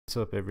What's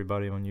up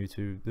everybody on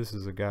YouTube? This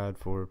is a guide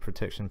for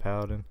Protection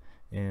Paladin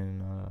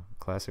in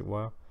Classic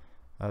WoW.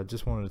 I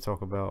just wanted to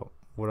talk about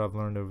what I've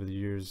learned over the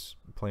years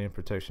playing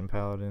Protection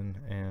Paladin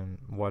and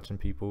watching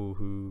people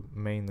who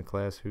main the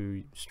class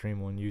who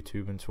stream on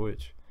YouTube and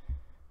Twitch,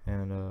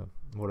 and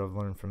what I've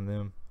learned from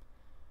them.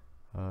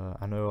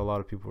 I know a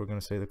lot of people are going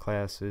to say the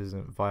class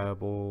isn't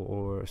viable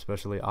or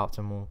especially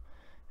optimal,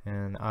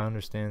 and I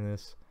understand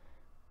this,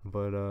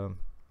 but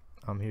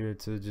I'm here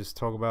to just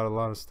talk about a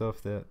lot of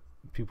stuff that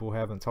people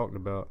haven't talked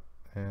about,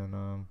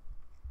 and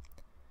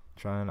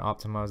try and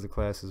optimize the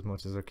class as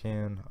much as I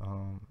can.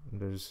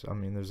 There's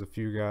a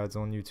few guides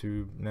on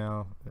YouTube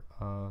now,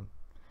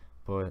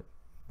 but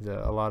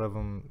a lot of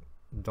them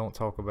don't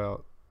talk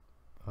about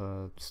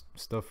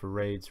stuff for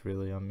raids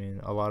really. I mean,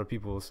 a lot of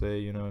people will say,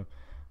 you know,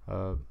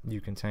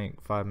 you can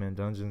tank 5-man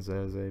dungeons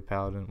as a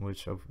paladin,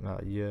 which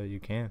yeah, you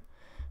can,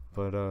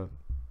 but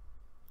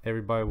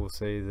everybody will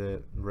say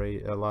that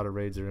a lot of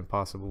raids are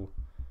impossible,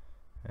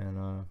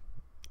 and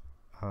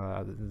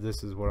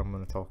this is what I'm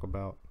going to talk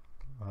about,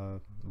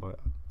 but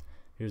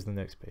here's the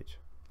next page.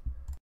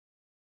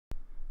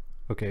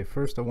 Okay,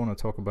 first I want to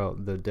talk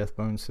about the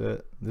Deathbone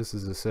set. This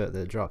is a set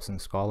that drops in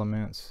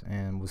Scholomance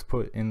and was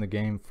put in the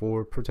game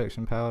for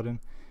Protection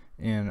Paladin.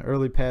 In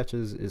early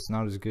patches it's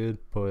not as good,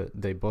 but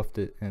they buffed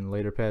it in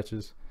later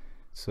patches.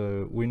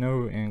 So we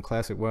know in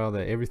Classic WoW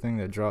that everything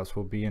that drops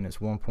will be in its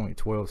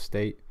 1.12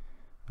 state,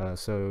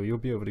 so you'll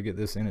be able to get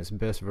this in its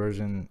best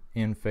version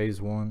in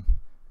phase 1.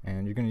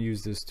 And you're going to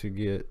use this to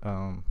get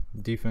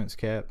defense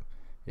cap.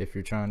 If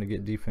you're trying to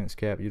get defense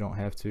cap, you don't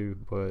have to,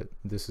 but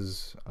this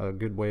is a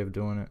good way of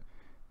doing it.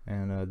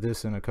 And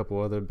this and a couple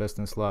other best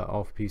in slot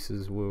off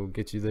pieces will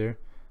get you there.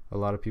 A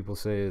lot of people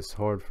say it's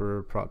hard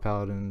for prop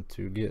paladin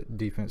to get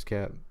defense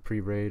cap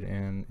pre-raid,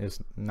 and it's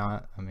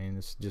not. I mean,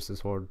 it's just as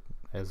hard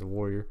as a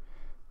warrior,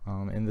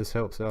 and this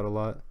helps out a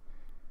lot.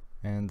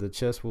 And the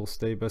chest will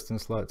stay best in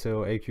slot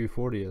till AQ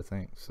 40, I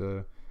think.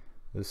 So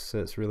this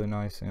set's really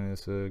nice, and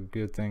it's a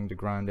good thing to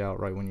grind out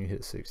right when you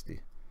hit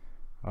 60.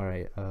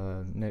 Alright,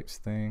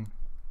 next thing.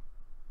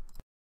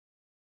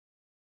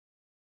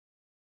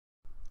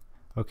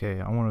 Okay,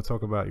 I want to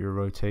talk about your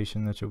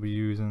rotation that you'll be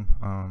using.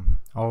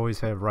 Always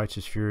have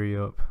Righteous Fury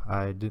up.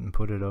 I didn't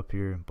put it up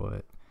here,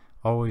 but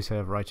always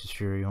have Righteous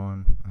Fury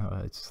on.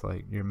 It's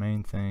like your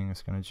main thing.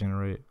 It's going to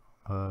generate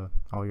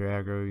all your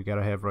aggro. You got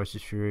to have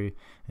Righteous Fury,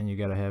 and you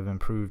got to have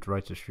improved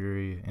Righteous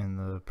Fury in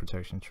the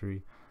protection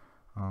tree.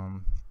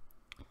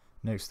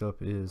 Next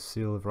up is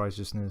Seal of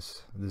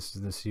Righteousness. This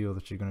is the seal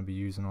that you're going to be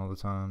using all the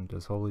time.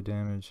 Does holy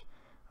damage.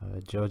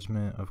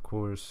 Judgment, of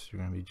course,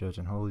 you're going to be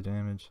judging holy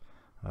damage.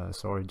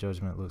 Sorry,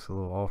 Judgment looks a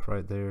little off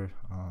right there.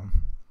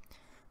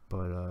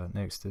 But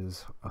next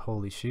is a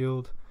Holy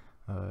Shield.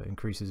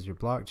 Increases your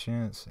block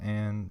chance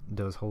and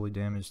does holy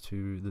damage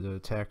to the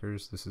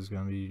attackers. This is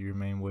going to be your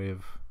main way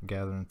of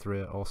gathering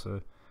threat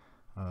also.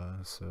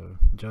 So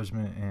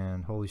Judgment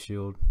and Holy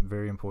Shield,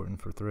 very important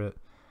for threat.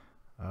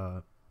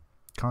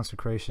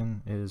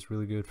 Consecration is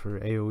really good for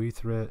AoE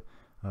threat.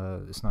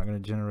 It's not going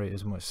to generate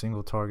as much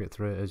single target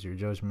threat as your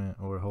Judgment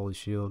or Holy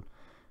Shield,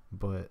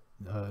 but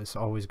it's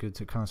always good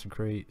to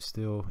consecrate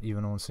still,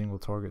 even on single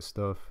target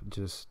stuff.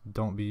 Just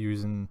don't be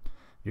using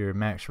your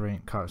max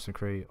rank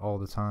consecrate all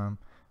the time.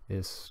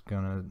 It's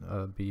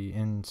gonna be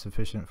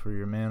insufficient for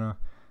your mana,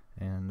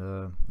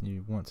 and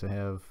you want to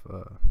have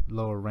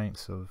lower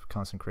ranks of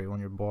consecrate on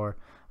your bar.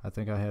 I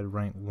think I had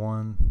rank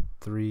 1,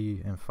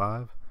 3, and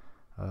 5.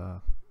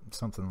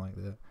 Something like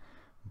that,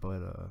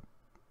 but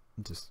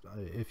just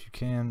if you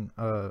can,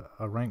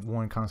 a rank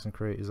 1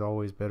 consecrate is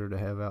always better to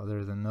have out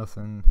there than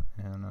nothing,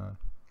 and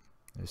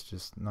it's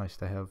just nice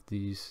to have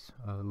these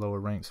lower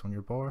ranks on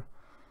your bar.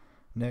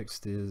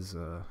 Next is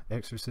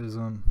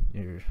exorcism.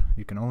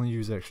 You can only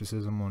use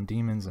exorcism on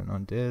demons and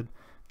undead.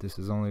 This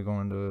is only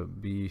going to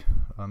be,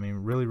 I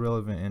mean, really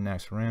relevant in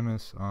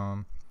Naxxramas.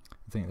 I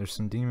think there's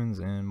some demons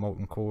in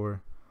Molten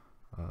Core.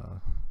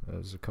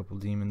 There's a couple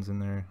demons in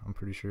there, I'm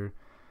pretty sure.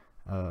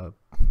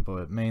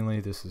 But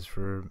mainly this is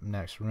for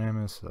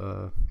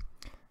Naxxramas.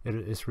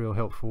 It's real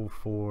helpful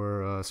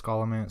for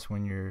Scholomance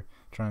when you're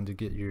trying to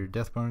get your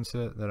Deathbone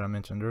set that I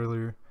mentioned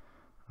earlier.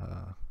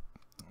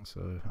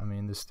 So I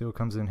mean, this still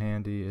comes in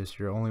handy. It's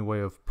your only way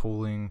of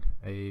pulling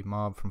a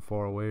mob from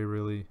far away,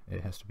 really.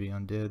 It has to be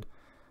undead.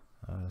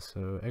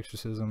 So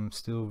exorcism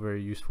still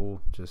very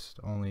useful, just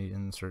only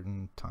in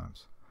certain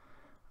times.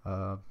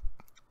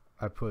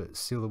 I put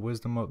Seal of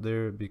Wisdom up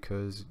there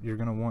because you're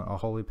going to want a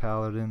Holy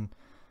Paladin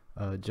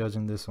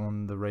judging this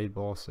on the raid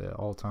boss at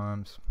all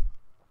times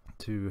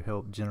to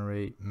help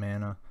generate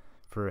mana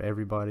for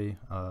everybody,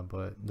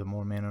 but the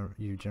more mana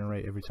you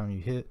generate every time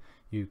you hit,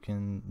 you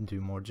can do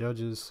more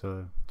judges.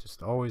 So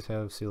just always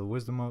have Seal of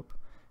Wisdom up,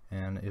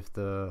 and if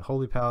the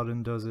Holy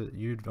Paladin does it,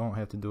 you don't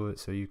have to do it,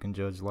 so you can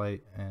judge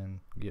light and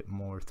get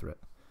more threat.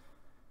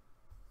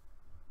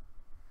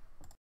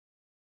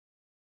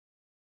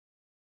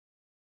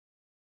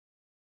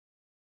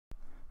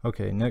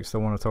 Okay, next I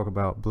want to talk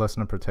about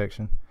Blessing of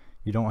Protection.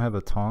 You don't have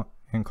a taunt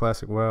in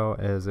Classic WoW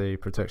as a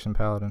Protection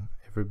Paladin.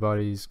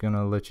 Everybody's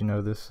gonna let you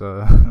know this,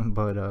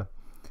 but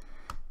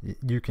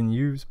you can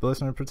use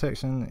Blessing of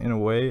Protection in a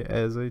way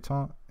as a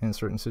taunt in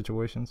certain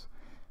situations.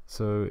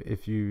 So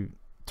if you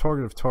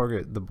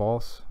target the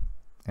boss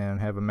and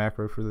have a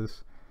macro for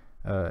this,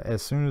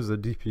 as soon as the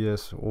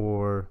DPS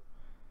or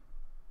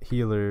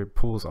healer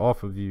pulls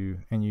off of you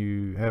and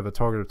you have a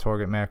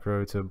target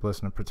macro to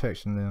Blessing of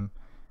Protection them,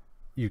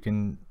 you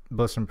can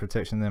Blessing of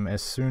Protection them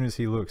as soon as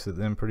he looks at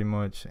them pretty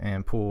much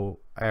and pull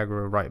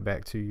aggro right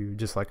back to you,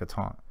 just like a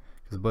taunt,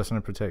 because Blessing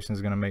of Protection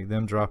is going to make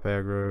them drop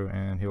aggro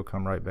and he'll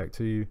come right back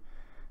to you.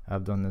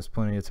 I've done this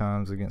plenty of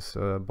times against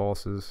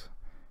bosses,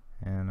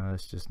 and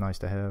it's just nice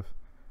to have.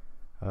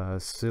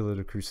 Seal of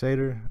the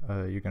Crusader,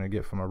 you're going to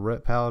get from a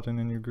Ret Paladin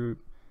in your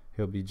group.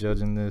 He'll be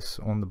judging this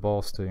on the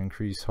boss to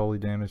increase holy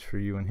damage for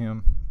you and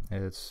him.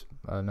 It's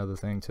another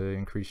thing to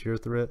increase your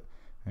threat,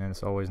 and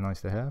it's always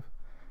nice to have.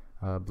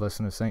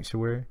 Blessing of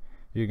Sanctuary,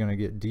 you're going to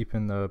get deep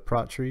in the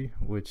prot tree,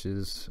 which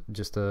is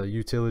just a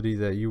utility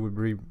that you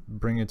would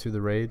bring into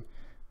the raid,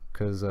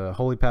 because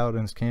holy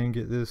paladins can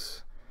get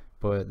this,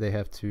 but they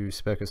have to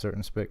spec a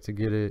certain spec to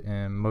get it,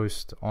 and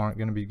most aren't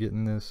going to be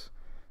getting this.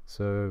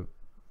 So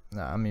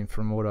I mean,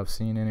 from what I've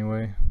seen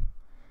anyway,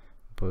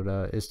 but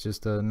it's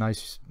just a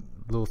nice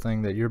little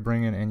thing that you're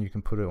bringing, and you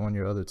can put it on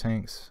your other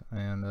tanks,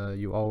 and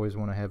you always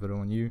want to have it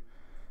on you.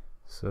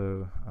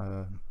 So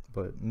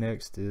but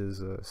next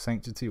is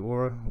Sanctity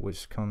Aura,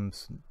 which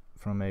comes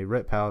from a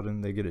Ret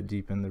Paladin. They get it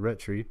deep in the Ret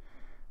tree,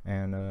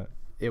 and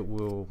it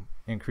will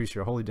increase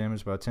your holy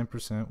damage by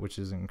 10%, which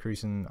is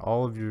increasing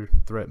all of your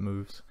threat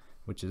moves,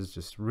 which is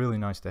just really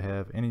nice to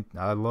have.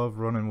 I love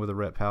running with a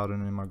Ret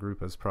Paladin in my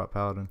group as Prot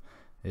Paladin.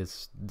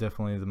 It's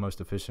definitely the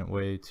most efficient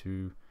way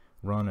to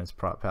run as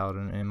Prot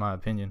Paladin, in my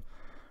opinion.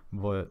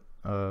 But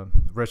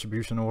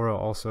Retribution Aura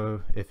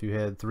also, if you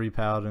had 3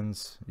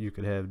 Paladins, you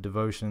could have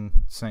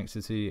Devotion,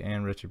 Sanctity,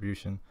 and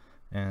Retribution,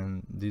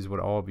 and these would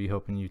all be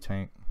helping you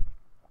tank,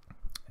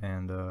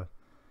 and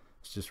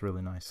it's just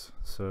really nice.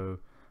 So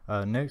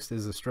next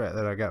is a strat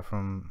that I got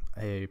from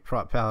a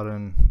Prot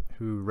Paladin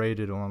who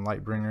raided on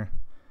Lightbringer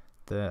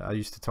that I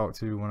used to talk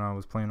to when I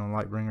was playing on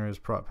Lightbringer as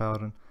Prot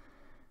Paladin,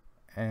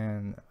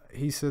 and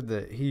he said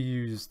that he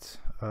used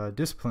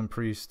Discipline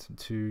Priest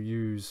to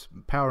use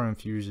Power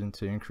Infusion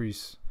to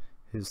increase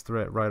his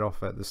threat right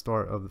off at the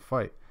start of the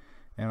fight,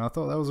 and I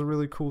thought that was a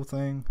really cool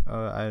thing.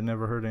 I had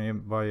never heard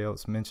anybody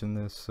else mention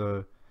this,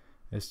 so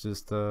it's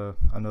just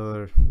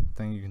another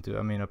thing you can do.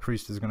 I mean, a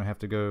priest is going to have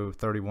to go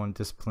 31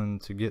 Discipline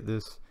to get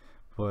this,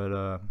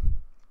 but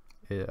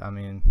I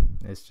mean,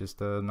 it's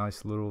just a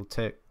nice little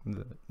tech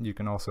that you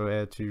can also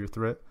add to your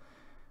threat.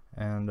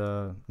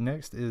 And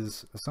next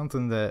is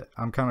something that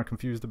I'm kind of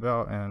confused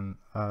about, and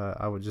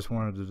I would just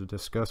wanted to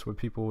discuss with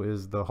people,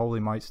 is the Holy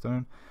Might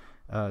Stone.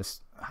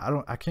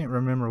 I can't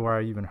remember where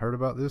I even heard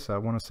about this. I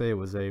want to say it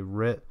was a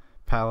Ret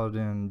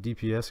Paladin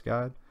DPS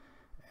guide,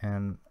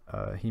 and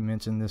he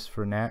mentioned this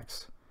for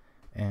Nax,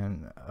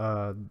 and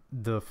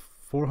the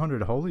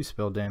 400 holy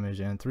spell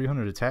damage and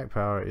 300 attack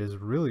power is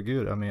really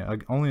good. I mean,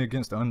 only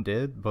against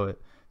undead,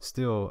 but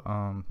still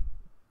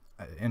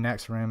in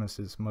Naxxramas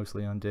it's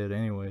mostly undead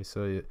anyway,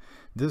 so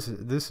this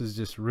is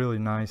just really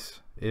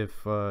nice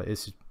if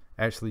it's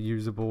actually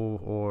usable,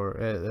 or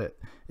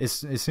it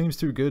seems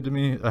too good to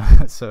me.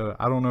 So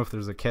I don't know if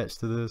there's a catch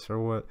to this or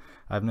what.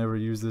 I've never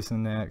used this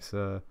in Nax,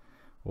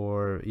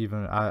 or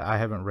even I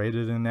haven't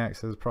raided in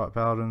Nax as Prot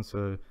Paladin,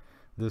 so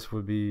this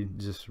would be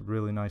just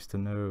really nice to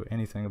know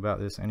anything about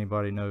this.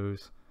 Anybody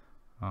knows,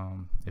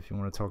 if you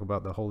want to talk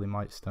about the Holy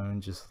Might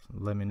Stone, just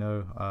let me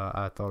know.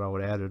 I thought I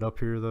would add it up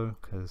here though,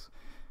 because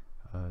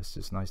it's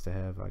just nice to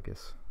have, I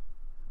guess.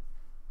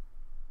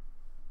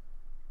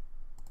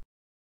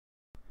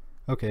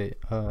 Okay,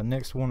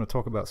 next I want to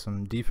talk about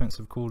some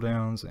defensive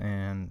cooldowns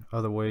and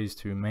other ways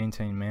to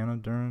maintain mana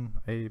during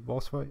a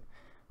boss fight.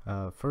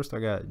 First, I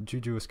got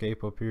Juju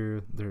Escape up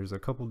here. There's a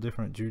couple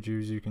different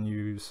Jujus you can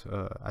use.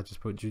 I just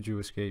put Juju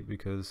Escape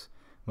because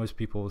most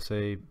people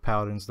say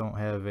Paladins don't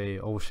have a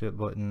old shit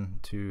button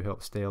to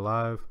help stay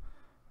alive,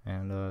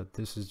 and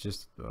this is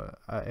just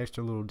an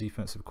extra little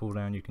defensive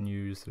cooldown you can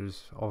use.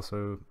 There's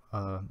also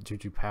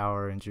Juju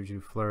Power and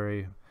Juju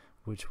Flurry,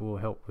 which will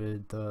help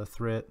with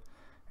threat,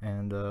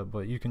 and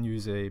but you can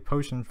use a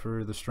potion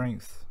for the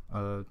strength,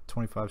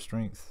 25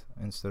 strength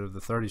instead of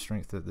the 30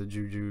 strength that the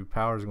Juju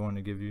Power is going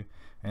to give you,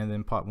 and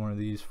then pop one of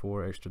these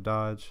for extra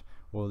dodge,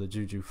 or the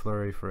Juju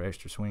Flurry for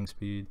extra swing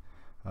speed.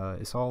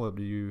 It's all up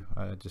to you.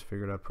 I just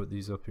figured I'd put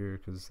these up here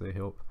because they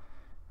help.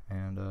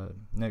 And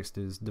next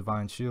is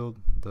Divine Shield,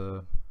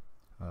 the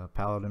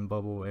Paladin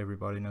bubble.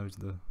 Everybody knows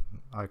the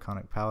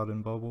iconic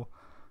Paladin bubble.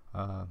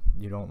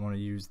 You don't want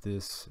to use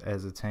this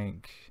as a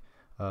tank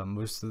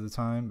most of the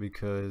time,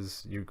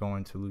 because you're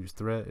going to lose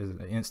threat.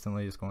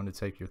 Instantly it's going to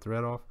take your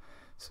threat off,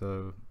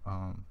 so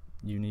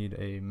you need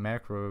a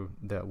macro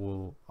that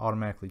will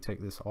automatically take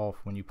this off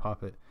when you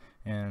pop it,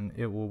 and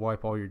it will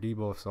wipe all your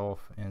debuffs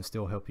off and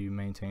still help you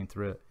maintain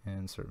threat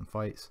in certain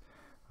fights.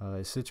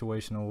 It's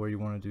situational where you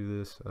want to do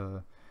this.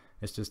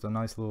 It's just a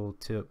nice little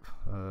tip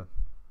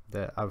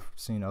that I've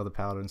seen other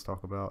Paladins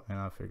talk about, and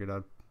I figured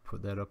I'd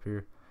put that up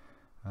here.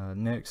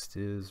 Next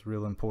is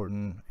real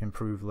important,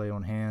 improved lay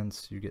on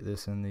hands. You get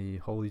this in the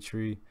holy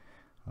tree.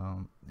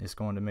 It's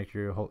going to make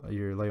your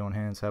lay on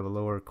hands have a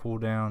lower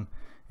cooldown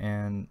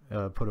and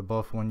put a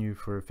buff on you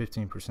for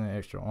 15%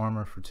 extra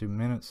armor for 2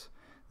 minutes.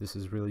 This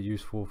is really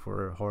useful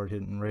for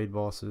hard-hitting raid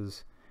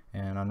bosses.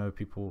 And I know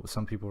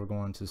some people are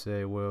going to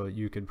say, well,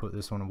 you could put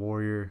this on a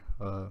warrior.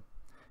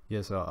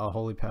 Yes, a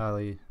holy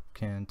pally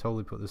can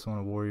totally put this on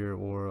a warrior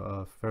or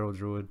a feral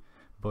druid,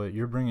 but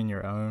you're bringing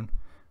your own,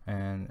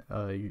 and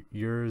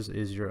yours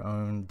is your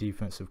own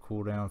defensive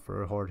cooldown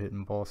for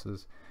hard-hitting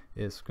bosses.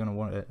 It's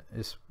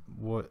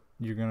what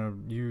you're gonna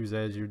use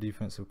as your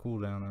defensive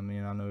cooldown. I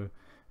mean, I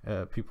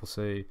know people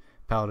say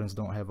paladins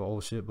don't have an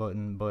old shit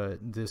button, but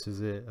this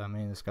is it. I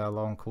mean, it's got a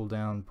long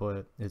cooldown,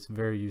 but it's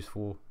very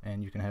useful,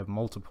 and you can have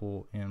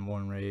multiple in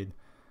one raid.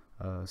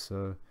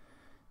 So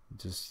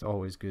just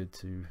always good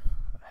to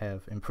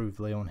have improved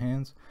lay on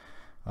hands.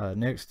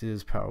 Next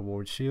is Power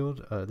Ward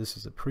Shield. This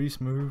is a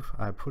priest move.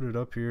 I put it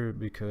up here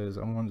because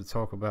I wanted to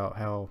talk about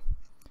how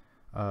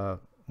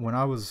when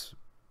I was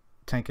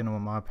tanking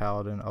on my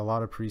paladin, a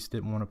lot of priests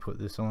didn't want to put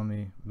this on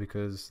me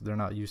because they're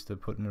not used to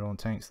putting it on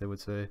tanks, they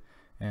would say.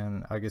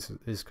 And I guess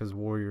it's because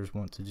warriors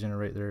want to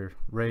generate their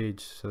rage,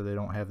 so they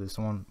don't have this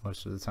on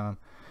most of the time.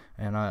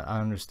 And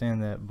I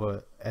understand that,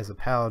 but as a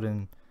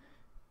paladin,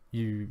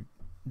 you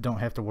don't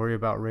have to worry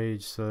about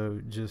rage.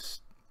 So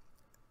just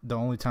the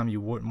only time you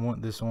wouldn't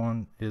want this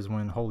on is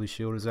when Holy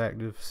Shield is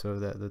active, so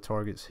that the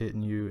target's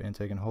hitting you and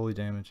taking holy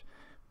damage.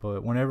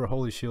 But whenever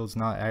Holy Shield's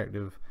not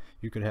active,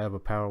 you could have a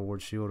Power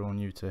Ward Shield on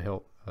you to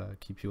help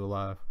keep you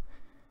alive.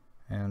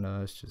 And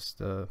it's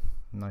just a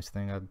nice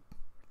thing I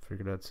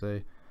figured I'd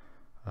say.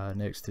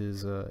 Next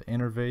is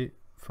Innervate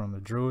from a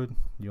druid.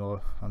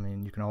 I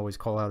mean, you can always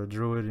call out a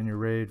druid in your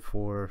raid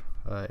for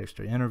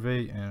extra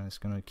Innervate, and it's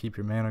going to keep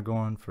your mana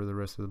going for the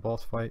rest of the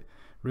boss fight.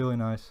 Really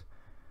nice.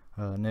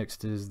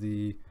 Next is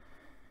the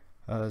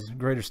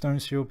Greater Stone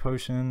Shield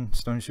Potion.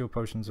 Stone Shield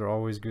Potions are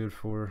always good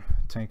for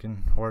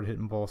tanking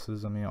hard-hitting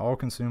bosses. I mean, all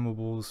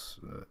consumables.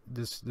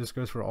 This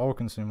goes for all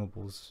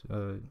consumables.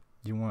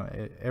 You want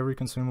every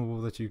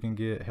consumable that you can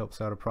get.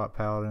 Helps out a prop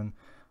paladin.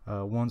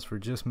 One's for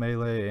just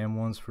melee and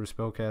one's for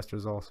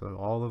spellcasters also.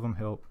 All of them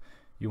help.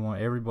 You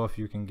want every buff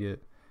you can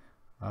get.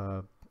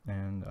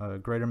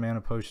 And greater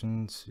mana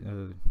potions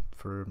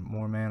for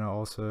more mana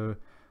also.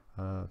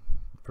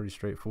 Pretty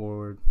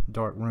straightforward.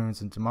 Dark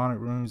runes and demonic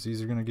runes,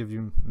 these are going to give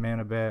you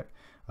mana back.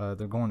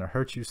 They're going to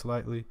hurt you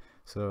slightly,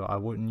 so I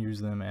wouldn't use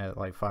them at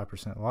like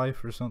 5%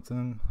 life or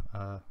something.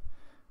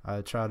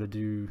 I try to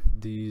do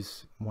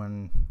these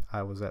when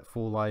I was at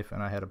full life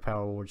and I had a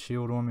Power Ward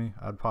Shield on me.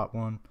 I'd pop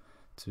one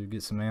to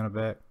get some mana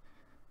back.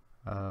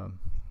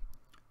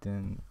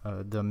 Then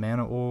the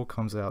mana oil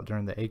comes out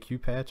during the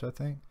AQ patch, I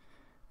think,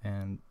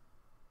 and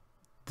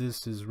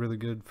this is really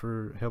good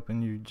for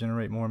helping you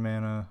generate more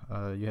mana.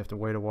 You have to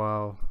wait a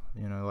while,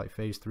 you know, like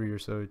phase 3 or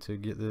so to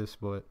get this,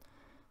 but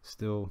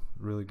still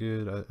really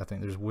good. I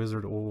think there's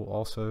Wizard Oil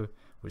also,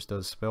 which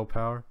does spell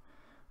power.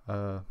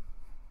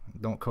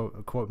 Don't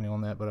quote me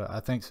on that, but I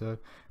think so.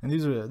 And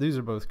these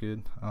are both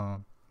good.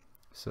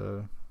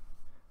 So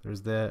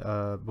there's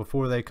that.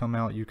 Before they come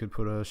out, you could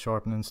put a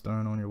sharpening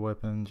stone on your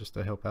weapon just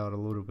to help out a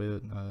little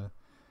bit.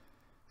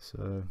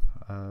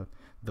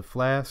 The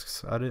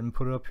flasks, I didn't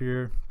put up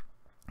here.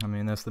 I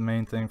mean, that's the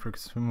main thing for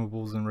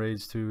consumables and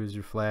raids too, is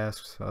your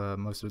flasks.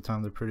 Most of the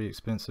time they're pretty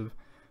expensive,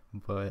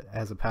 but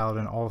as a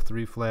paladin, all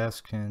 3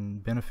 flasks can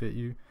benefit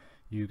you.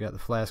 You got the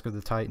Flask of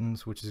the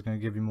Titans, which is going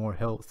to give you more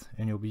health,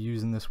 and you'll be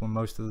using this one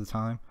most of the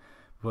time.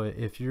 But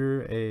if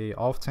you're a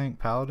off-tank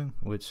paladin,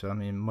 which I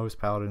mean most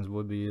paladins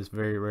would be, it's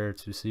very rare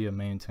to see a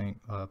main tank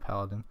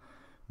paladin,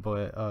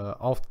 but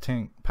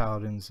off-tank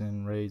paladins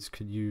in raids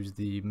could use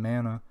the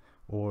mana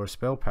or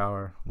spell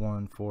power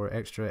one for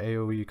extra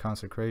AoE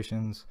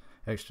consecrations,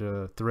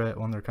 extra threat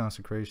on their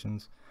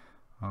consecrations.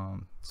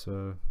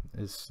 So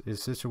it's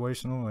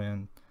situational,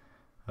 and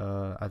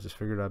I just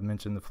figured I'd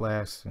mention the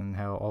flasks and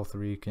how all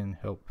 3 can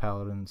help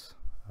paladins.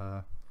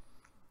 I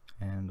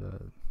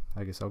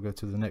guess I'll go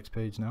to the next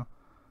page now.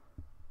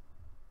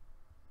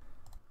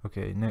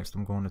 Okay, next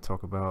I'm going to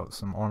talk about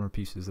some armor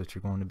pieces that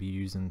you're going to be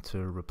using to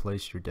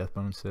replace your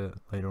Deathbone set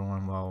later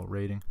on while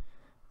raiding.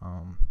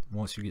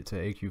 Once you get to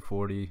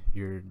AQ40,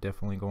 you're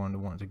definitely going to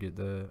want to get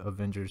the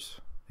Avengers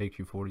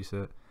AQ40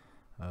 set.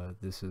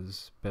 This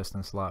is best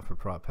in slot for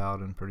prop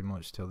paladin pretty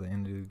much till the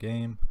end of the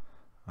game.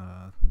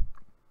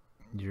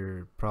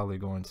 You're probably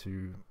going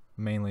to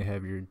mainly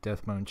have your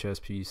Deathbone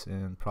chest piece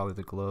and probably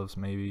the gloves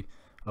maybe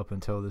up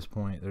until this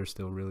point. They're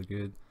still really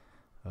good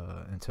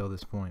until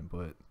this point,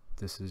 but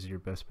this is your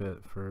best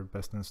bet for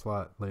best in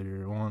slot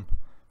later on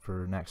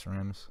for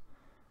Naxxramas.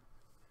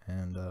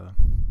 And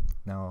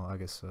now I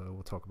guess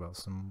we'll talk about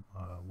some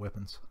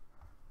weapons.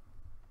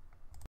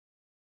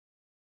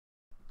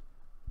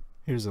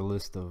 Here's a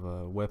list of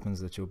weapons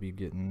that you'll be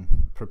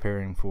getting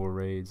preparing for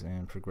raids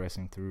and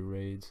progressing through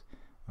raids.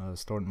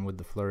 Starting with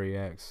the Flurry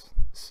Axe.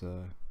 This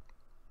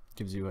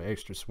gives you an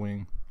extra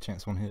swing,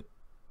 chance on hit,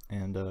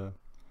 and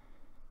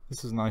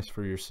this is nice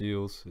for your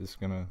seals. It's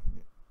gonna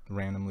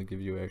randomly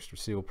give you an extra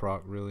seal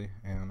proc really,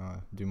 and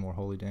do more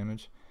holy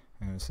damage.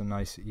 And it's a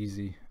nice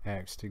easy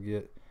axe to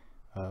get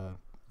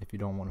if you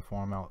don't want to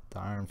farm out the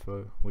Iron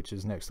Foe, which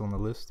is next on the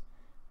list.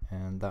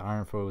 And the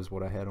Iron Foe is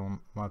what I had on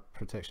my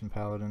protection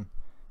Paladin.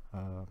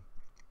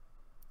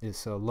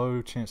 It's a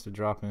low chance to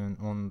drop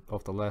in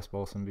off the last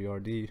boss in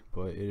BRD,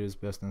 but it is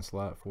best in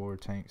slot for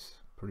tanks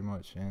pretty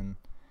much. And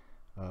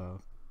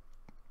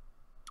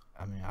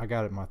I mean, I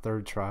got it my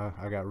third try.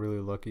 I got really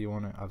lucky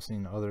on it. I've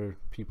seen other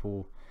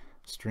people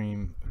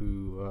stream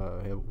who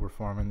were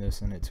farming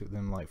this, and it took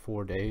them like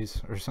 4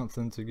 days or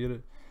something to get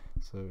it.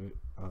 So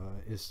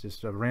it's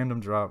just a random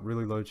drop,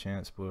 really low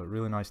chance, but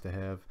really nice to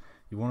have.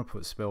 You want to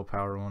put spell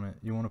power on it.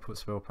 You want to put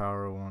spell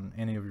power on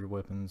any of your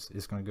weapons.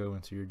 It's going to go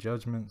into your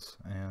judgments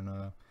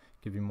and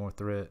give you more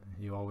threat.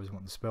 You always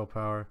want the spell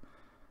power.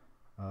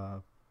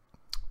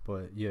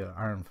 But yeah,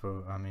 Iron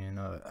Foe, I mean,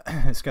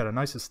 it's got a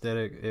nice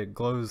aesthetic. It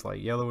glows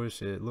like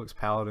yellowish. It looks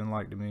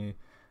Paladin-like to me.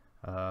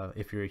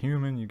 If you're a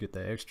human, you get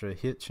the extra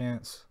hit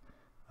chance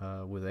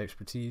with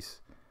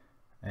expertise,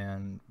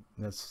 and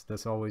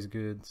that's always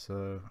good.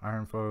 So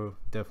Iron Foe,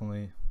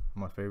 definitely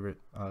my favorite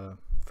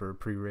for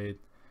pre-raid.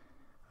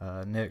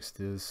 Next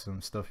is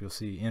some stuff you'll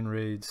see in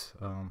raids.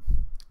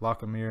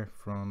 Lockamere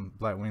from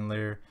Blackwing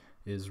Lair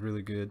is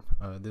really good.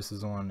 This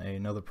is on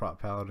another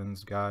prop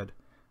Paladin's guide,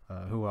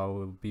 who I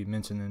will be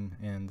mentioning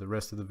in the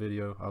rest of the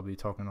video. I'll be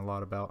talking a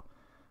lot about,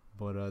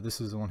 but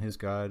this is on his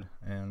guide,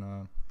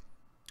 and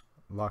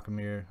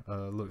Lockamere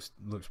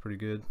looks pretty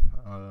good.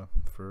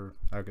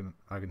 I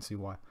can see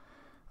why.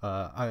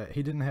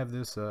 He didn't have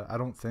this, I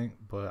don't think,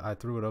 but I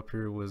threw it up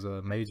here. It was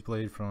a Mage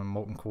Blade from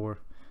Molten Core.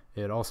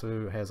 It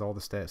also has all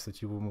the stats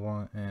that you would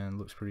want and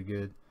looks pretty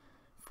good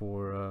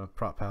for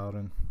prop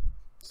Paladin.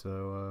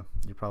 So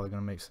you're probably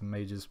gonna make some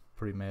mages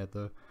pretty mad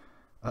though.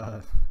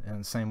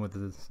 And same with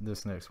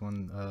this next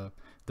one,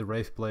 the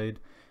Wraith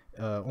Blade.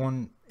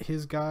 On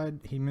his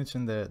guide, he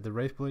mentioned that the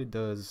Wraith Blade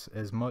does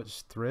as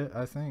much threat,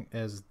 I think,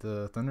 as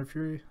the Thunder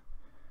Fury.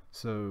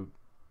 So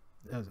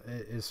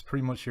it's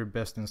pretty much your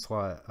best in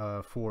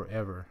slot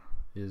forever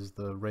is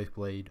the Wraith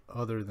Blade,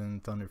 other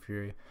than Thunder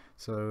Fury.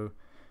 So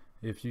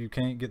if you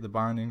can't get the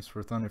bindings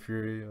for Thunder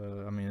Fury,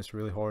 I mean, it's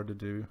really hard to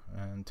do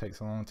and takes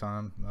a long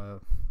time.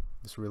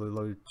 It's really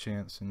low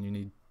chance, and you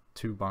need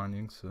 2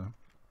 bindings. So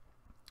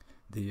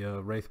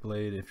the Wraith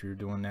Blade, if you're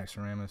doing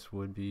Naxxramas,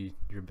 would be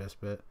your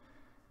best bet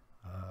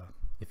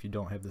if you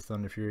don't have the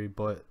Thunder Fury.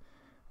 But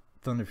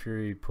Thunder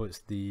Fury puts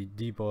the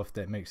debuff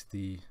that makes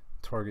the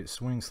target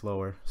swing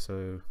slower,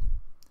 so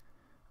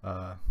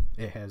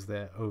it has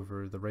that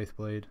over the Wraith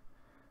Blade.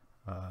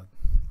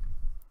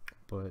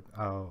 But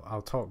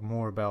I'll talk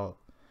more about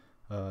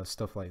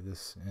stuff like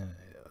this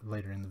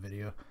later in the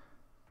video.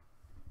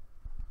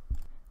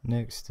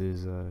 Next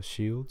is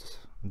shields.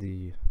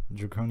 The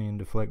Draconian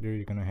Deflector,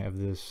 you're gonna have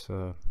this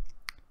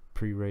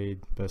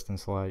pre-raid best in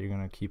slot. You're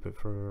gonna keep it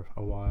for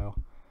a while.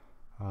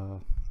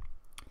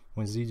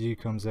 When ZG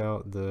comes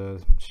out,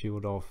 the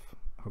shield off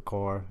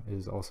Hakar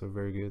is also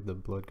very good, the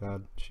Blood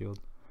God shield.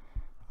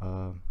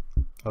 Other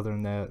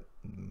than that,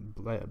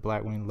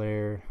 Blackwing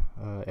Lair,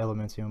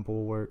 Elementium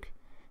Bulwark.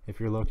 If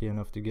you're lucky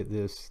enough to get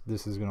this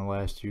is going to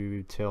last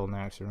you till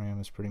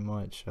Naxxramas pretty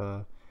much,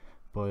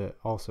 but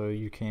also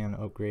you can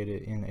upgrade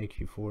it in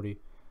AQ40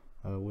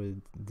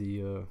 with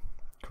the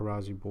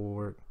Karazi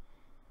Bulwark.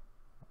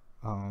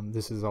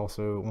 This is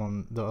also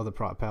on the other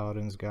prop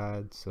Paladin's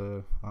guide,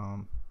 so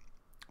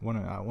when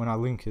I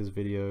link his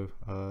video,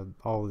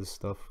 all this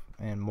stuff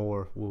and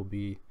more will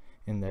be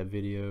in that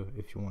video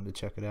if you want to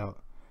check it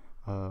out.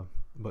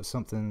 But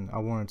something I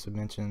wanted to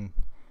mention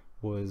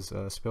was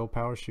spell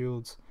power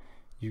shields.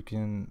 You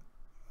can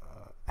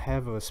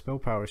have a spell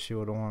power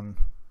shield on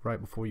right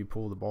before you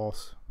pull the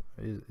boss.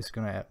 It's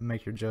going to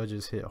make your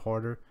judges hit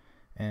harder,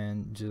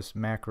 and just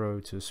macro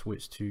to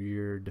switch to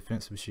your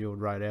defensive shield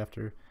right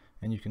after,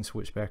 and you can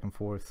switch back and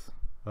forth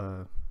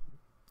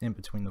in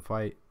between the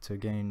fight to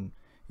gain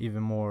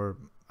even more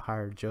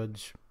higher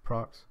judge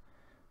procs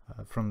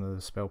from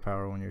the spell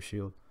power on your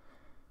shield.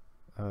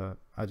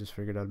 I just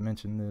figured I'd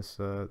mention this.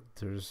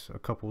 There's a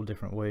couple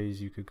different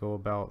ways you could go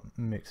about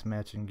mix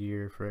matching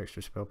gear for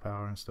extra spell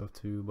power and stuff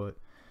too, but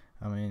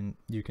I mean,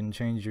 you can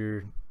change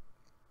your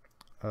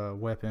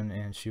weapon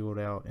and shield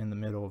out in the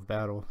middle of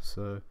battle,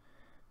 so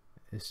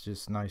it's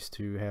just nice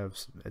to have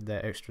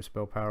that extra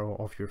spell power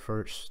off your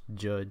first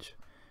judge,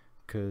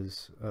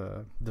 because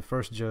the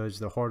first judge,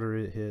 the harder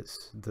it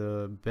hits,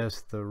 the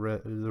best the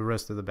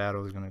rest of the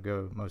battle is going to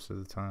go most of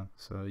the time.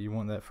 So you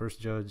want that first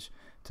judge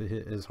to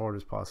hit as hard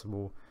as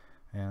possible,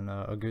 and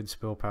a good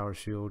spell power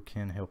shield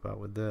can help out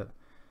with that.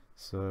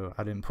 So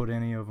I didn't put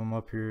any of them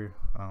up here,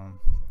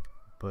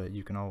 but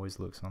you can always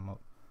look some up.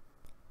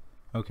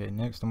 Okay,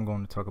 next I'm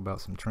going to talk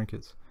about some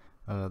trinkets.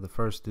 The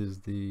first is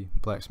the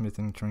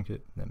blacksmithing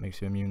trinket that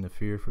makes you immune to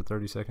fear for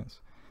 30 seconds.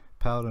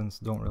 Paladins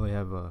don't really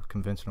have a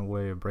conventional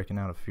way of breaking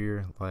out of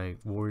fear like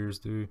warriors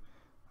do,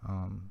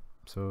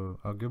 so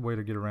a good way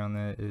to get around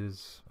that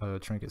is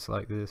trinkets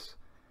like this.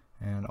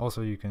 And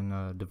also you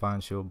can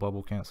divine shield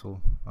bubble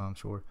cancel, I'm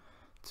sure,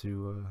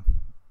 to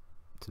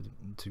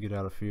to get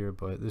out of fear,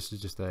 but this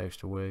is just the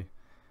extra way,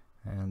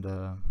 and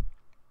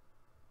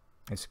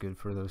it's good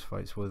for those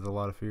fights with a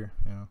lot of fear,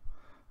 you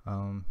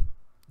know.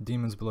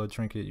 Demon's Blood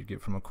trinket you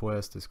get from a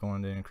quest. It's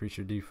going to increase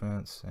your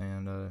defense,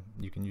 and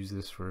you can use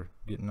this for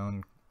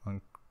getting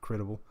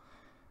uncrittable.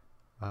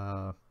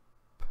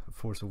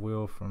 Force of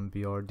Will from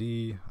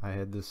BRD. I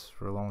had this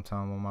for a long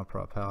time on my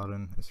prop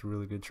Paladin. It's a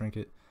really good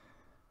trinket.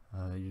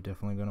 You're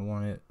definitely going to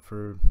want it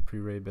for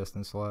pre-raid best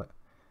in slot.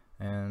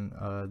 And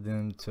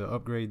then to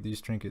upgrade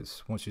these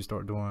trinkets, once you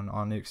start doing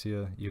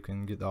Onyxia, you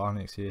can get the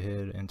Onyxia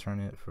head and turn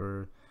it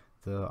for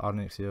the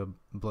Onyxia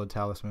Blood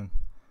Talisman.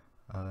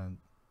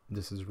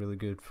 This is really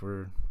good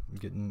for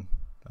getting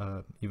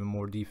even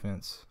more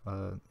defense.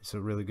 It's a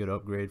really good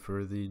upgrade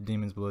for the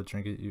Demon's Blood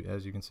trinket,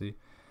 as you can see.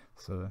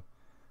 So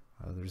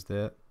there's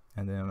that.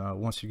 And then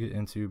once you get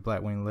into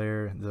Blackwing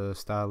Lair, the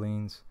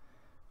Stylines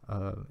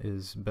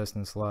is best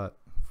in slot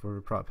for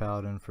prop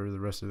Paladin for the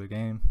rest of the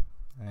game,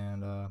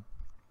 and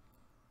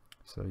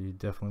so you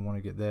definitely want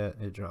to get that.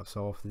 It drops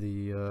off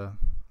the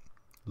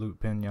Loot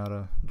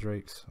Pinata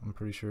Drakes, I'm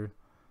pretty sure.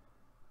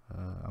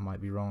 I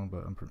might be wrong,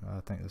 but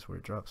I think that's where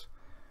it drops.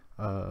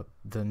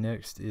 The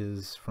next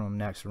is from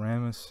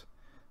Naxxramas,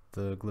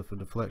 the Glyph of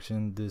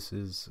Deflection. This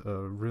is a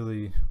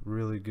really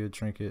good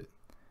trinket.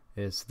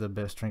 It's the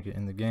best trinket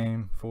in the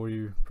game for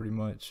you, pretty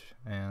much,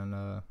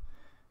 and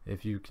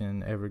if you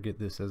can ever get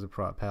this as a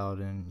prop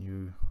Paladin,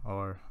 you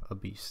are a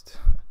beast.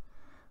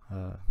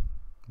 And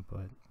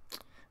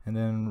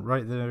then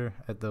right there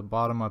at the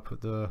bottom, I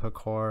put the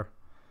Hakar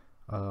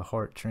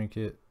Heart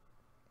trinket.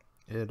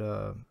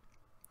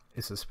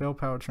 It's a spell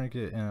power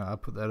trinket, and I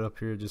put that up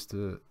here just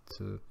to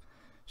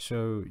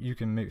show you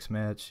can mix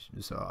match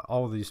just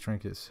all of these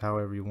trinkets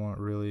however you want,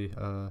 really.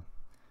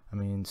 I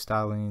mean,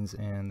 Stylines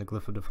and the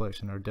Glyph of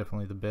Deflection are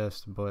definitely the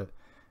best, but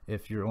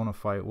if you're on a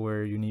fight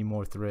where you need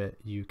more threat,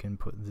 you can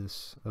put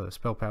this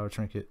spell power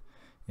trinket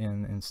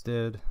in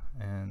instead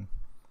and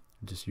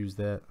just use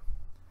that.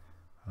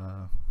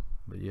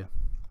 But yeah.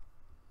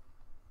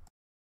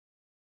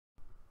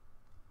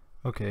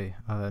 Okay,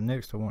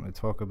 next I want to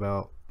talk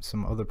about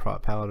some other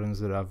prop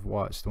Paladins that I've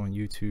watched on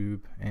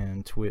YouTube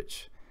and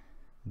Twitch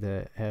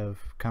that have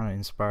kind of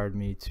inspired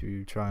me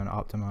to try and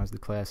optimize the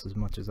class as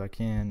much as I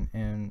can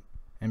and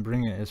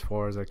bring it as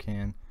far as I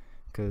can,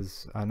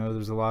 because I know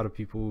there's a lot of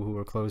people who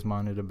are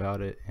closed-minded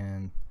about it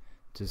and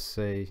just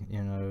say,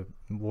 you know,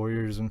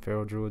 warriors and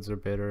feral druids are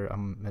better.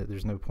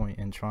 There's no point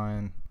in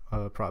trying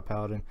prop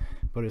Paladin,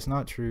 but it's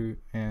not true.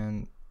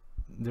 And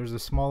there's a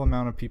small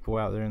amount of people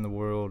out there in the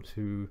world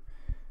who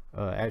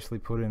actually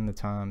put in the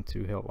time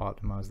to help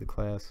optimize the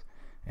class,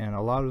 and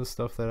a lot of the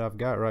stuff that I've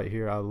got right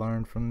here I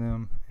learned from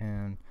them,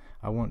 and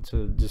I want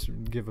to just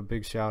give a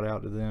big shout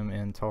out to them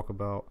and talk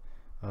about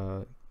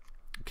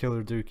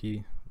Killer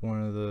Dookie,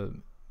 one of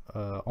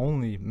the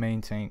only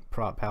main tank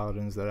prop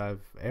Paladins that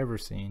I've ever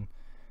seen,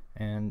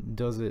 and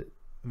does it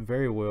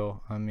very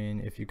well. I mean,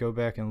 if you go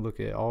back and look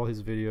at all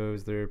his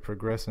videos, they're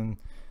progressing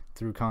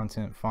through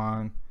content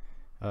fine.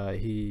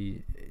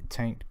 He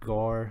tanked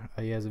Gar.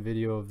 He has a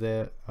video of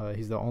that.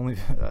 He's the only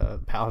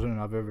Paladin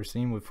I've ever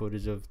seen with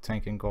footage of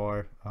tanking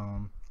Gar.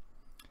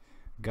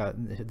 Got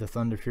the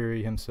Thunder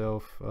Fury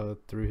himself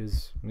through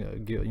his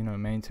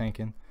main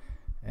tanking,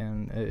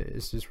 and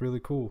it's just really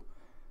cool.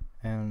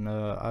 And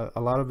a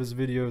lot of his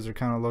videos are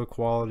kind of low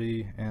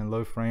quality and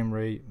low frame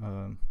rate,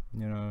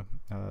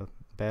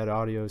 bad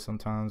audio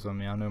sometimes. I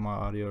mean, I know my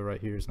audio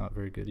right here is not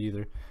very good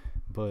either,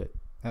 but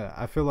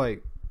I feel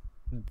like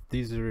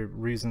these are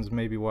reasons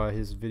maybe why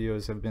his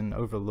videos have been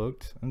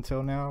overlooked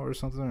until now or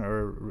something,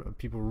 or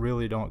people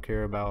really don't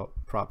care about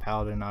prop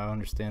Paladin. I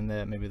understand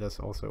that, maybe that's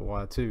also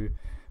why too,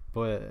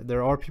 but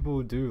there are people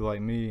who do,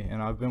 like me,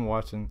 and I've been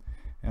watching,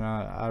 and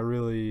I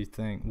really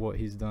think what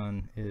he's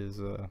done is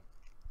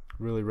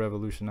really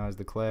revolutionized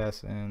the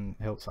class and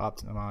helps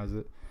optimize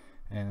it,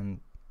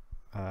 and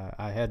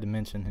I had to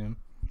mention him,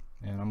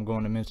 and I'm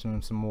going to mention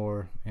him some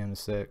more in a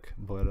sec.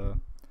 But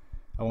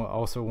I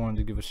also wanted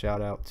to give a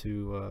shout out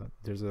to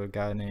there's a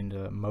guy named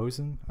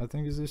Mosin, I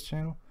think is his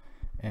channel,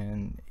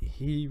 and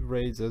he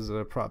raids as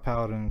a prop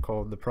Paladin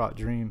called the Prop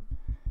Dream,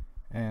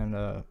 and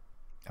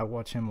I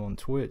watch him on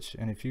Twitch,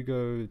 and if you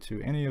go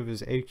to any of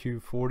his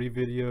AQ40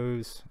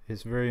 videos,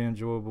 it's very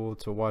enjoyable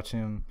to watch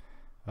him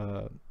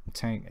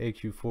tank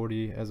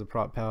AQ40 as a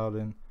prop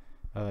Paladin.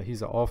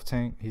 He's an off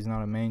tank, he's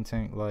not a main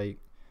tank like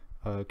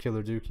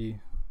Killer Dookie,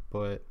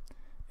 but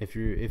if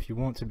you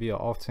want to be an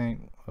off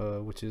tank,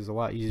 which is a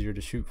lot easier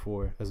to shoot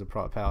for as a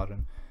prop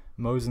Paladin,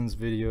 Mosin's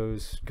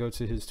videos, go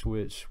to his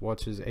Twitch,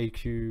 watch his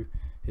AQ,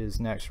 his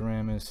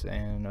Naxxramas,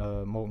 and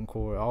Molten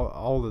Core,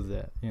 all of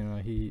that. You know,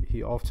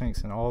 he off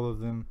tanks in all of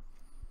them,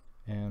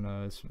 and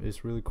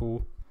it's really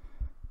cool.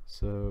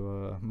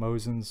 So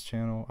Mosin's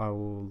channel, I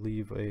will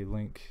leave a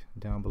link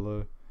down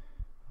below.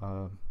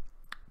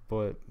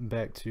 But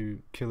back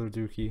to Killer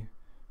Dookie,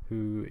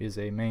 who is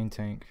a main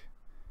tank,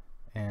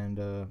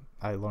 and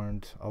I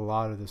learned a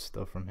lot of this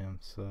stuff from him.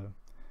 So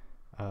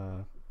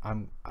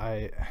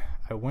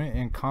I went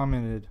and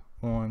commented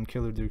on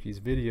Killer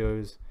Dookie's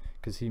videos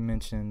because he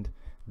mentioned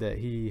that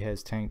he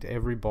has tanked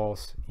every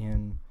boss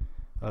in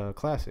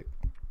Classic.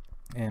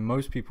 And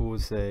most people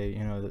would say,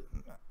 you know, that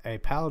a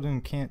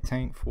Paladin can't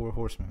tank 4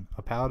 horsemen.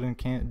 A Paladin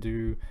can't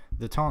do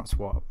the taunt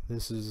swap.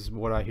 This is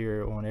what I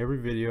hear on every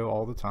video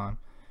all the time.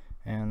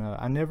 And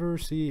I never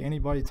see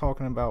anybody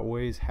talking about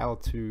ways how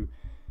to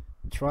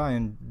try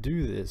and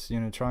do this, you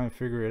know, try and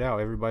figure it out.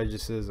 Everybody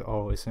just says,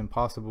 oh, it's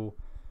impossible,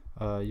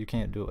 you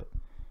can't do it.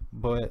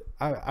 But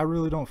I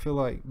really don't feel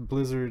like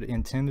Blizzard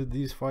intended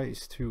these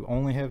fights to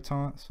only have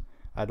taunts.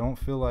 I don't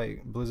feel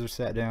like Blizzard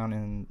sat down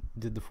and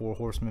did the 4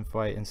 horsemen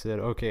fight and said,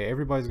 okay,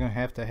 everybody's gonna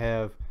have to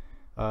have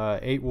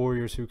 8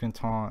 warriors who can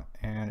taunt,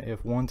 and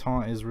if one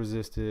taunt is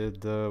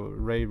resisted, the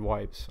raid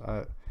wipes.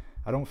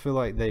 I don't feel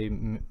like they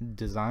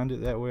designed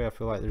it that way. I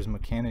feel like there's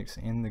mechanics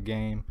in the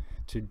game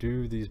to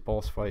do these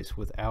boss fights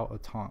without a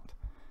taunt.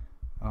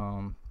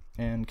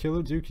 And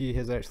Killer Dookie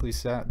has actually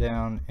sat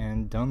down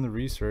and done the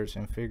research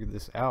and figured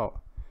this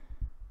out.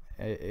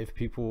 If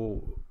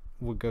people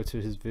would go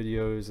to his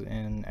videos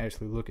and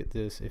actually look at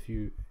this, if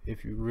you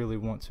really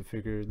want to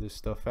figure this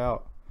stuff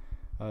out.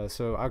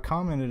 So I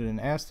commented and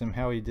asked him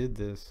how he did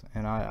this,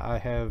 and I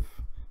have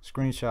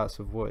screenshots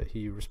of what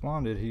he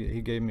responded.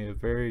 He gave me a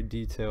very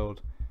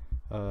detailed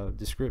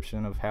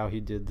description of how he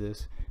did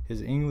this.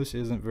 His English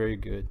isn't very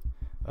good.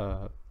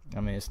 I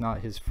mean, it's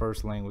not his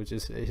first language.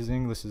 His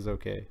English is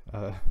okay,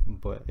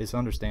 but it's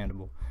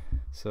understandable.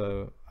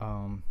 So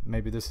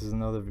maybe this is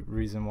another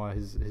reason why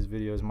his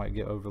videos might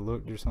get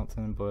overlooked or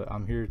something, but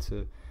I'm here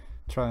to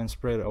try and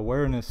spread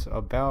awareness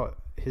about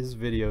his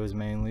videos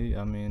mainly.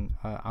 I mean,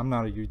 I'm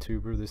not a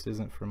YouTuber. This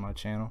isn't for my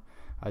channel.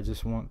 I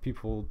just want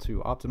people to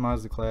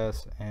optimize the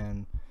class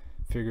and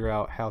figure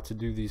out how to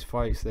do these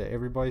fights that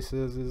everybody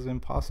says is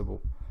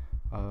impossible.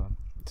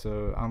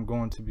 So I'm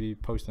going to be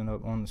posting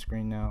up on the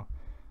screen now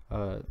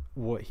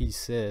what he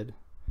said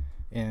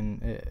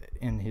in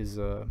his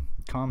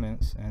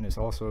comments, and it's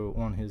also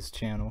on his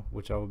channel,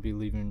 which I will be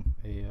leaving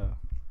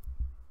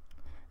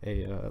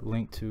a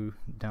link to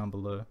down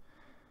below.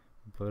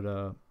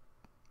 But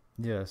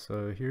yeah,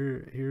 so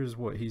here's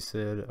what he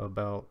said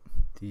about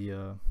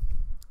the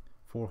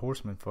 4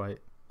 horsemen fight.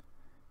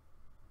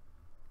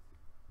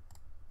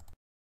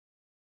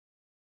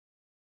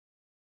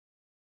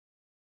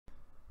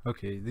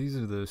 Okay, these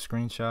are the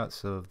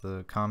screenshots of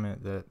the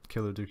comment that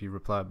Killer Dookie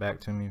replied back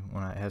to me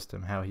when I asked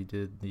him how he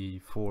did the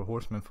 4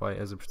 horsemen fight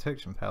as a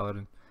protection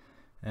paladin.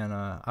 And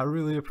I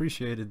really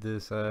appreciated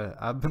this.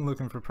 I've been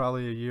looking for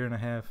probably a year and a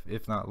half,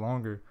 if not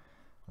longer,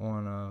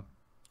 on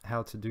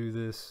how to do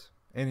this.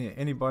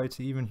 Anybody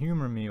to even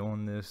humor me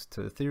on this,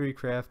 to theory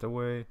craft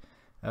away,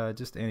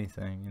 just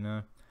anything, you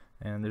know.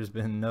 And there's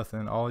been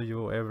nothing. All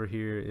you'll ever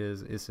hear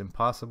is, it's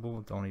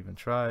impossible, don't even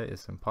try it,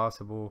 it's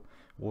impossible,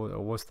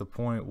 what's the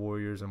point,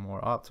 warriors are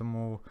more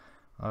optimal,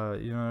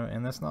 you know.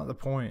 And that's not the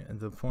point.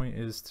 The point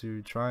is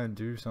to try and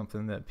do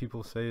something that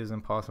people say is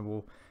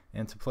impossible,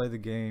 and to play the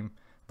game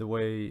the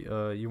way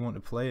you want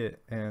to play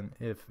it. And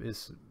if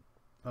it's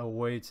a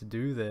way to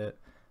do that,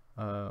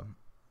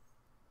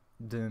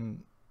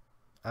 then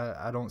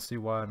I don't see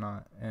why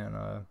not.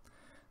 And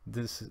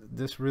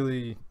this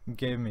really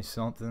gave me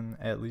something,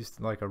 at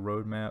least like a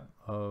roadmap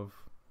of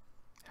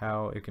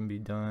how it can be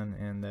done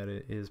and that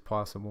it is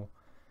possible.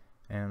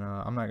 And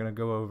I'm not going to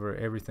go over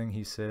everything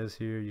he says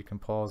here. You can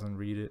pause and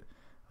read it.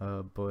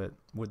 But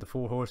with the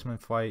 4 horsemen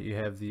fight, you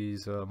have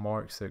these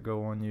marks that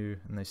go on you,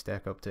 and they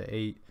stack up to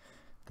 8.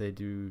 They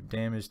do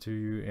damage to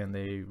you, and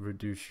they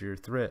reduce your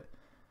threat.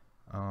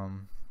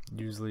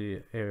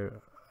 Usually a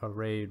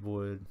raid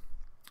would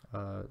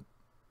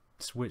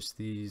switch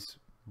these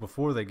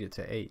before they get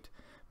to 8,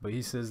 but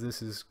he says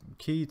this is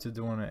key to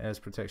doing it as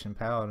protection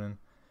paladin.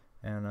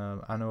 And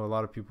I know a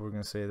lot of people are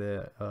going to say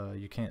that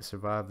you can't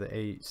survive the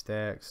 8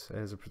 stacks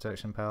as a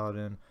protection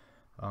paladin,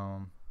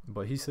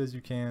 but he says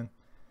you can,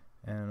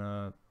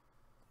 and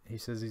he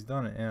says he's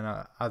done it, and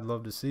I'd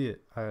love to see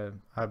it.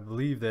 I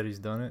believe that he's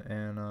done it,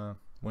 and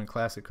when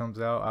Classic comes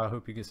out, I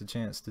hope he gets a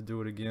chance to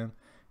do it again.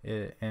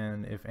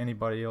 And if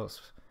anybody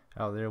else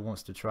out there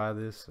wants to try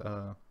this,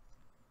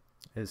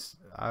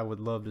 I would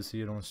love to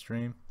see it on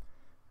stream,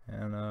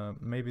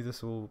 and maybe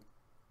this will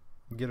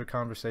get a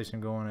conversation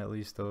going, at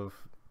least, of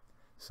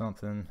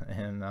something.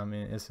 And I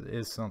mean,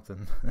 it's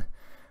something.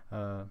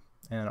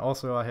 And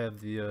also I have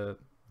the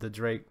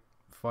Drake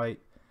fight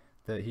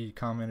that he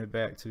commented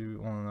back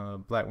to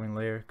on Blackwing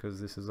Lair,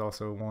 because this is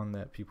also one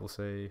that people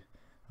say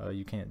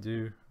you can't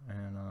do,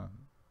 and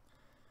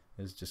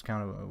it's just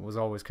was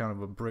always kind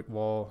of a brick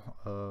wall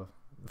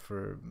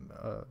for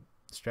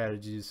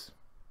strategies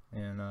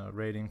and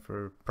rating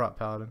for prop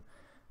paladin.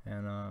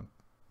 And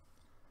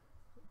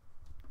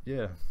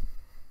yeah.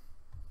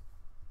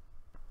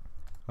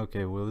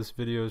 Okay, well, this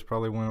video has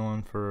probably went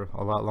on for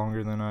a lot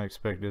longer than I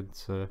expected,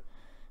 so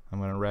I'm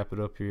gonna wrap it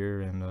up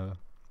here. And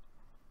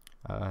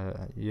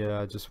yeah,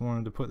 I just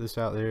wanted to put this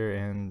out there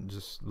and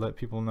just let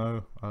people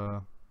know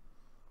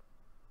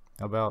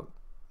about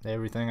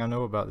everything I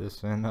know about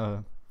this,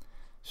 and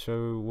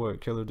show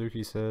what Killer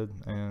Dookie said.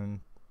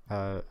 And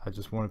I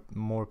just wanted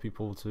more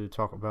people to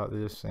talk about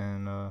this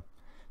and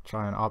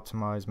try and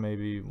optimize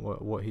maybe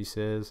what he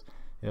says.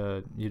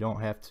 You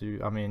don't have to,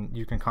 I mean,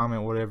 you can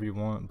comment whatever you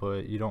want,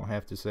 but you don't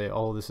have to say,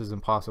 oh, this is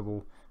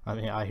impossible. I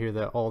mean, I hear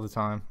that all the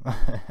time.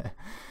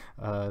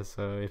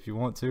 So if you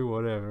want to,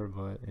 whatever,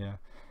 but yeah.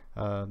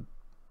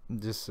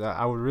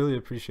 I would really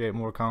appreciate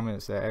more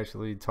comments that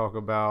actually talk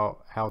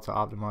about how to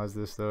optimize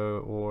this though,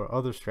 or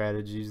other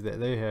strategies that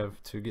they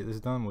have to get this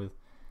done with.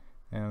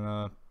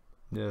 And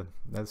yeah,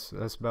 that's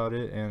about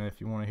it. And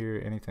if you want to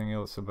hear anything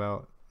else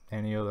about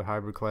any other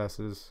hybrid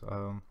classes,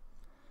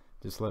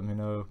 just let me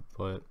know.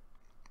 But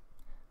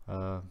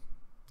I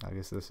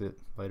guess that's it.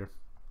 Later.